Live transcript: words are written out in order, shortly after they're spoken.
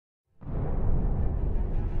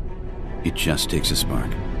It just takes a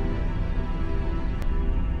spark.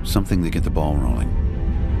 Something to get the ball rolling.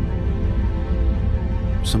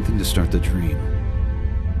 Something to start the dream,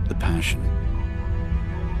 the passion,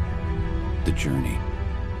 the journey.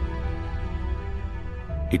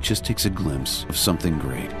 It just takes a glimpse of something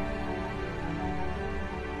great.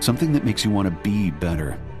 Something that makes you want to be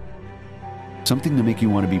better. Something to make you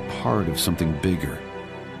want to be part of something bigger.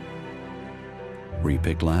 Were you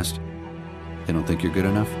picked last? They don't think you're good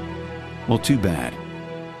enough? Well, too bad.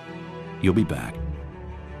 You'll be back.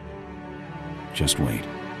 Just wait.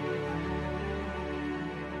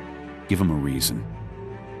 Give them a reason.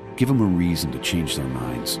 Give them a reason to change their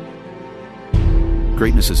minds.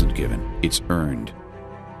 Greatness isn't given, it's earned.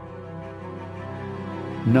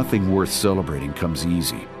 Nothing worth celebrating comes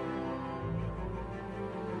easy.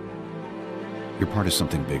 You're part of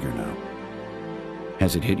something bigger now.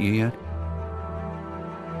 Has it hit you yet?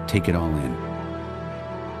 Take it all in.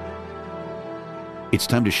 It's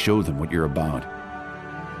time to show them what you're about.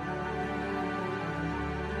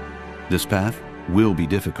 This path will be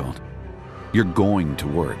difficult. You're going to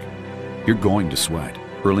work. You're going to sweat.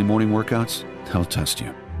 Early morning workouts, they'll test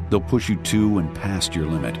you. They'll push you to and past your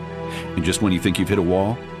limit. And just when you think you've hit a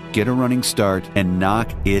wall, get a running start and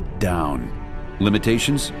knock it down.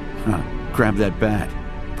 Limitations? Grab that bat.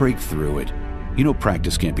 Break through it. You know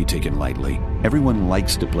practice can't be taken lightly. Everyone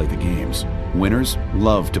likes to play the games. Winners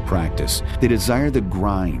love to practice. They desire the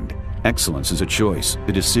grind. Excellence is a choice,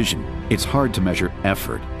 a decision. It's hard to measure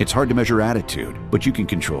effort. It's hard to measure attitude, but you can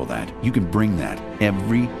control that. You can bring that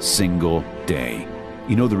every single day.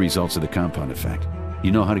 You know the results of the compound effect.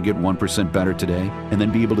 You know how to get 1% better today and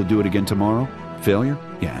then be able to do it again tomorrow? Failure?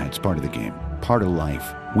 Yeah, it's part of the game, part of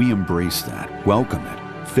life. We embrace that, welcome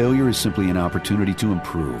it. Failure is simply an opportunity to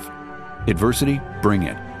improve. Adversity? Bring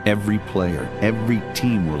it. Every player, every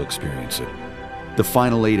team will experience it. The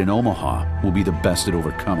Final 8 in Omaha will be the best at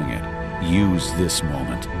overcoming it. Use this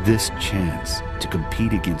moment, this chance to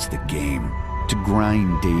compete against the game, to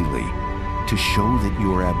grind daily, to show that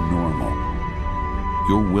you're abnormal.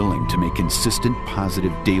 You're willing to make consistent,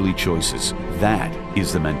 positive daily choices. That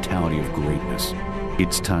is the mentality of greatness.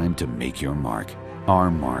 It's time to make your mark,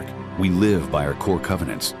 our mark. We live by our core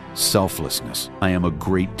covenants. Selflessness. I am a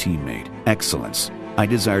great teammate. Excellence. I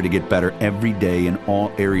desire to get better every day in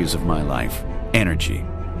all areas of my life. Energy.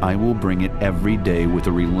 I will bring it every day with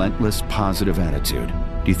a relentless, positive attitude.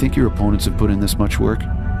 Do you think your opponents have put in this much work?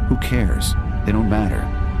 Who cares? They don't matter.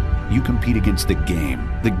 You compete against the game.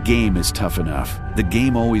 The game is tough enough. The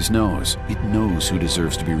game always knows. It knows who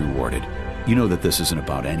deserves to be rewarded. You know that this isn't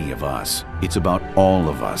about any of us. It's about all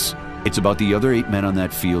of us. It's about the other 8 men on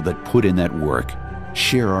that field that put in that work.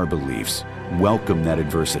 Share our beliefs. Welcome that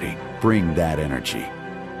adversity. Bring that energy.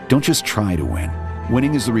 Don't just try to win.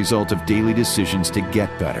 Winning is the result of daily decisions to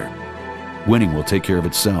get better. Winning will take care of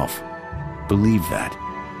itself. Believe that.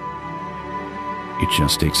 It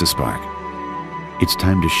just takes a spark. It's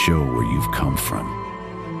time to show where you've come from.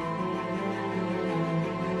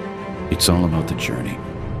 It's all about the journey.